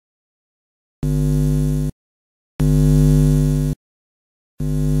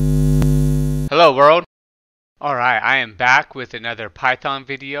Hello world! Alright, I am back with another Python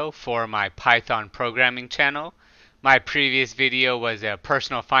video for my Python programming channel. My previous video was a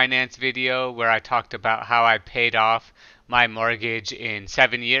personal finance video where I talked about how I paid off my mortgage in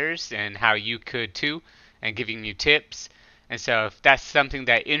 7 years and how you could too, and giving you tips. And so if that's something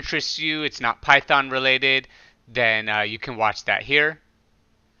that interests you, it's not Python related, then you can watch that here.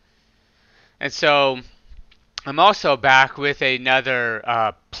 And so I'm also back with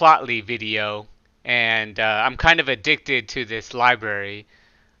another Plotly video, and I'm kind of addicted to this library.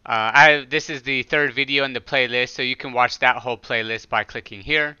 This is the third video in the playlist, so you can watch that whole playlist by clicking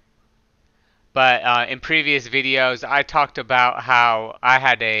here. But in previous videos, I talked about how I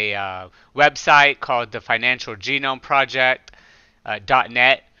had a website called the Financial Genome Project,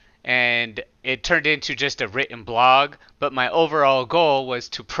 .net, and it turned into just a written blog. But my overall goal was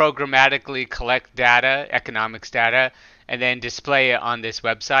to programmatically collect data, economics data, and then display it on this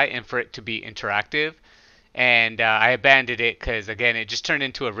website and for it to be interactive. And I abandoned it because, again, it just turned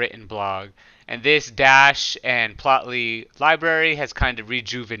into a written blog. And this Dash and Plotly library has kind of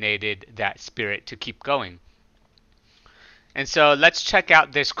rejuvenated that spirit to keep going. And so let's check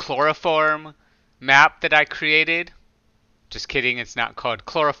out this chloroform map that I created. Just kidding, it's not called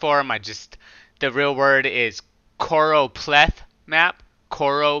chloroform. The real word is Choropleth map.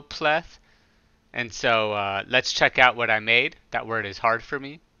 Choropleth. And so let's check out what I made. That word is hard for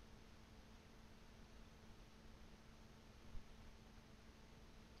me.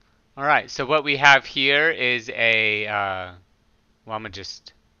 Alright, so what we have here is you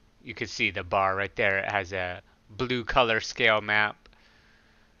can see the bar right there. It has a blue color scale map.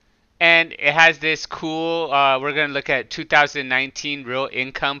 And it has this cool, we're going to look at 2019 real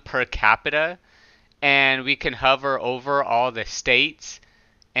income per capita. And we can hover over all the states.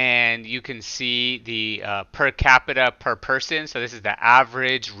 And you can see the per capita per person. So this is the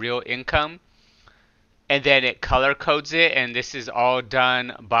average real income. And then it color codes it, and this is all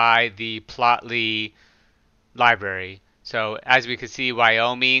done by the Plotly library. So as we can see,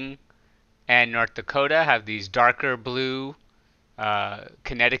 Wyoming and North Dakota have these darker blue.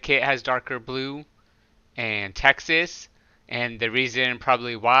 Connecticut has darker blue, and Texas. And the reason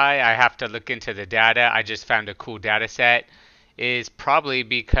probably why I have to look into the data, I just found a cool data set, is probably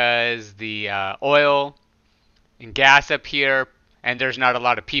because the oil and gas up here, and there's not a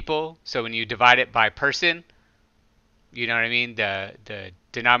lot of people, so when you divide it by person, you know what I mean, the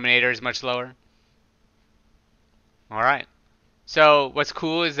denominator is much lower. Alright, so what's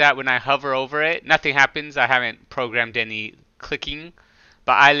cool is that when I hover over it, nothing happens. I haven't programmed any clicking,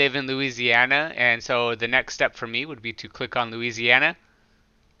 but I live in Louisiana, and so the next step for me would be to click on Louisiana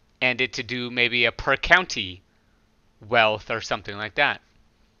and it to do maybe a per county wealth or something like that.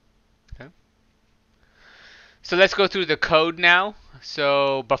 So let's go through the code now.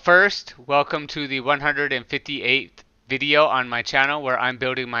 But first, welcome to the 158th video on my channel where I'm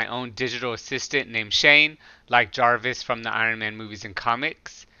building my own digital assistant named Shane, like Jarvis from the Iron Man movies and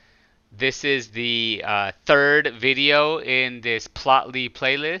comics. This is the third video in this Plotly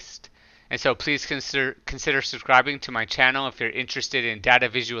playlist. And so please consider subscribing to my channel if you're interested in data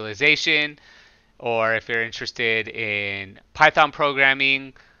visualization, or if you're interested in Python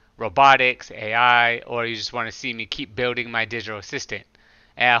programming, robotics, AI, or you just want to see me keep building my digital assistant.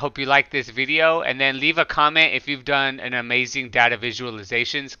 And I hope you like this video, and then leave a comment if you've done an amazing data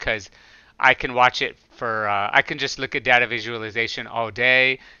visualizations, because I can watch it for, I can just look at data visualization all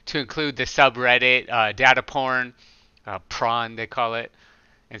day, to include the subreddit, data porn, prawn they call it.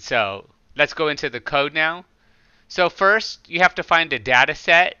 And so let's go into the code now. So first, you have to find a data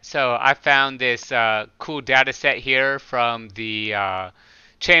set. So I found this cool data set here from the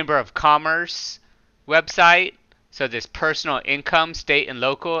Chamber of Commerce website. So this personal income, state and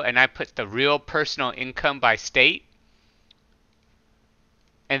local, and I put the real personal income by state.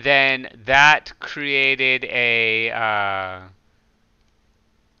 And then that created a,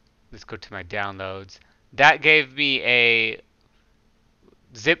 let's go to my downloads. That gave me a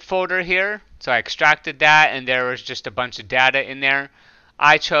zip folder here. So I extracted that, and there was just a bunch of data in there.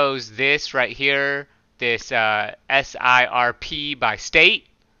 I chose this right here, this SIRP by state.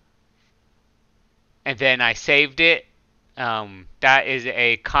 And then I saved it. That is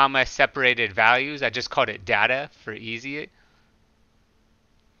a comma separated values. I just called it data for easy.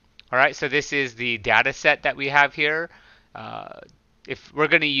 Alright, so this is the data set that we have here. If we're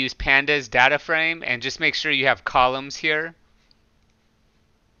going to use pandas data frame, and just make sure you have columns here.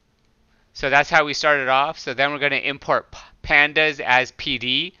 So that's how we started off. So then we're going to import pandas as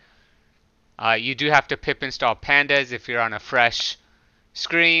PD. You do have to pip install pandas if you're on a fresh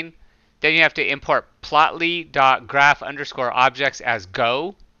screen. Then you have to import plotly.graph underscore objects as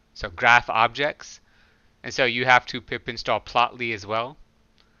Go, so graph objects. And so you have to pip install plotly as well.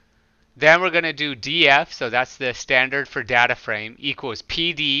 Then we're going to do df, so that's the standard for data frame, equals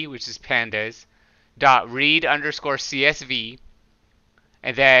pd, which is pandas, dot read underscore csv.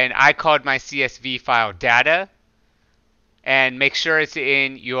 And then I called my CSV file data, and make sure it's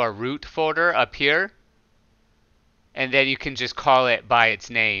in your root folder up here. And then you can just call it by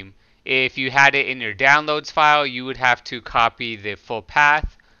its name. If you had it in your downloads file, you would have to copy the full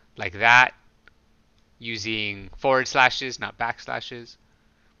path like that using forward slashes, not backslashes.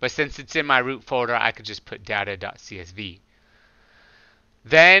 But since it's in my root folder, I could just put data.csv.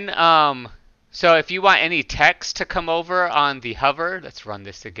 Then, so if you want any text to come over on the hover, let's run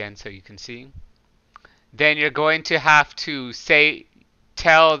this again so you can see. Then you're going to have to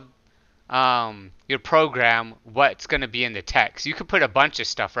tell your program what's going to be in the text. You could put a bunch of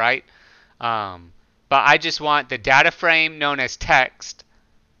stuff, right? But I just want the data frame known as text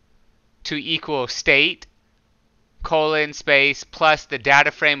to equal state colon space plus the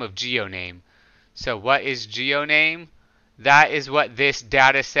data frame of geoname. So what is geoname? That is what this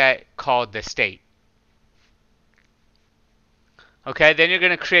data set called the state. Okay, then you're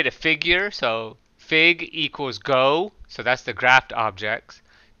going to create a figure. So fig equals go, so that's the graphed objects,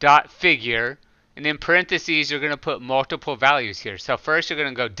 dot figure, and in parentheses you're going to put multiple values here. So first you're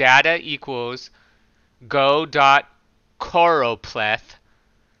going to go data equals go dot choropleth,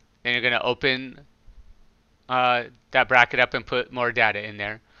 then you're going to open that bracket up and put more data in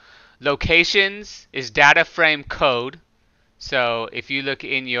there. Locations is data frame code. So if you look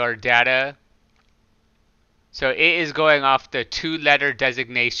in your data, so it is going off the 2-letter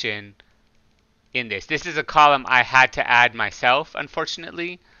designation in this. This is a column I had to add myself,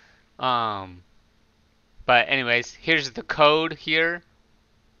 unfortunately. But anyways, here's the code here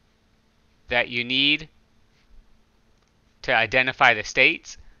that you need to identify the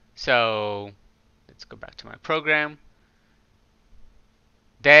states. So let's go back to my program.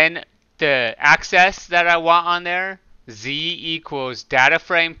 Then the access that I want on there, z equals data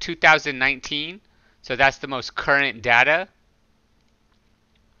frame 2019. So that's the most current data.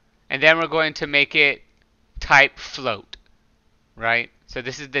 And then we're going to make it type float, right? So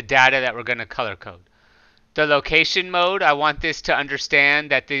this is the data that we're going to color code. The location mode, I want this to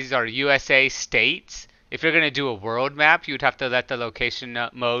understand that these are USA states. If you're going to do a world map, you would have to let the location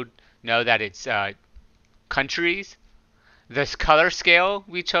mode know that it's countries. This color scale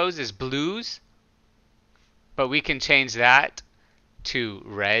we chose is blues, but we can change that to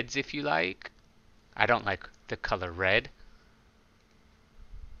reds if you like. I don't like the color red.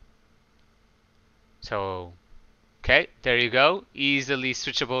 So, okay, there you go. Easily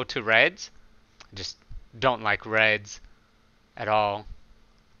switchable to reds. Just don't like reds at all.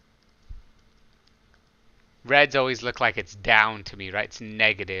 Reds always look like it's down to me, right? It's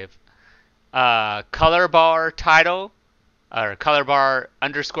negative. Color bar title, or color bar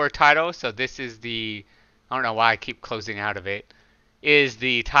underscore title. So this is the, I don't know why I keep closing out of it, is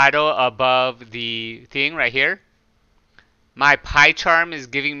the title above the thing right here. My PyCharm is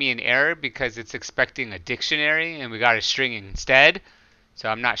giving me an error because it's expecting a dictionary and we got a string instead. So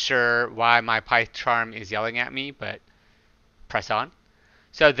I'm not sure why my PyCharm is yelling at me, but press on.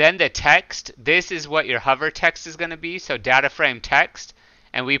 So then the text, this is what your hover text is going to be. So data frame text,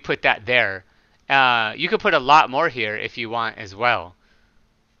 and we put that there. You could put a lot more here if you want as well.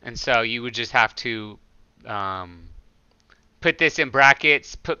 And so you would just have to put this in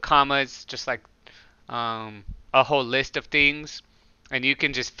brackets, put commas, just like a whole list of things, and you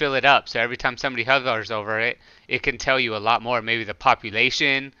can just fill it up. So every time somebody hovers over it, it can tell you a lot more, maybe the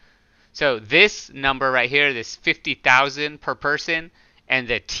population. So this number right here, this 50,000 per person, and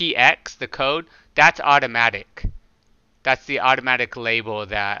the TX, the code, that's automatic. That's the automatic label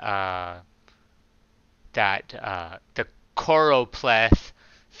that the Choropleth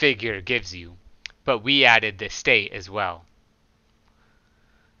figure gives you. But we added the state as well.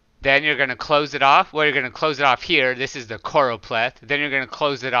 Then you're going to close it off. Well, you're going to close it off here. This is the Choropleth. Then you're going to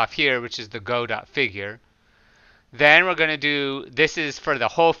close it off here, which is the go.figure. Then we're going to do, this is for the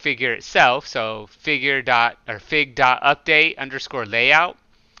whole figure itself. So fig.update underscore layout.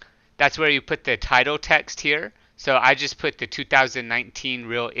 That's where you put the title text here. So I just put the 2019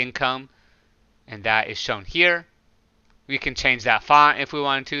 real income, and that is shown here. We can change that font if we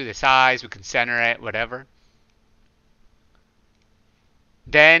want to, the size, we can center it, whatever.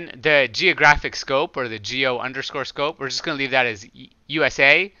 Then the geographic scope, or the geo underscore scope, we're just going to leave that as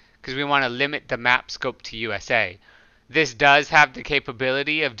USA because we want to limit the map scope to USA. This does have the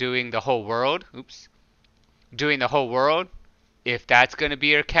capability of doing the whole world. Oops. Doing the whole world, if that's going to be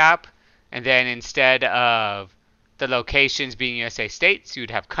your cap. And then instead of the locations being USA states,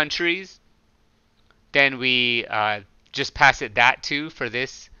 you'd have countries. Then we just pass it that too for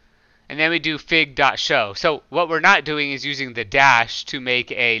this. And then we do fig.show. So what we're not doing is using the dash to make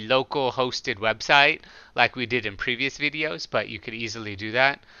a local hosted website like we did in previous videos, but you could easily do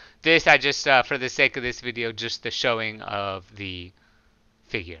that. This I just, for the sake of this video, just the showing of the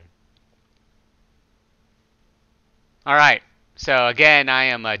figure. Alright, so again, I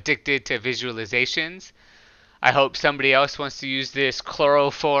am addicted to visualizations. I hope somebody else wants to use this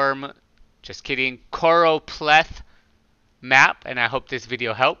chloroform, just kidding, Choropleth map, and I hope this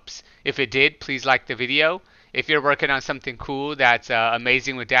video helps. If it did, please like the video. If you're working on something cool that's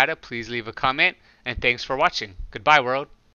amazing with data, please leave a comment, and thanks for watching. Goodbye, world.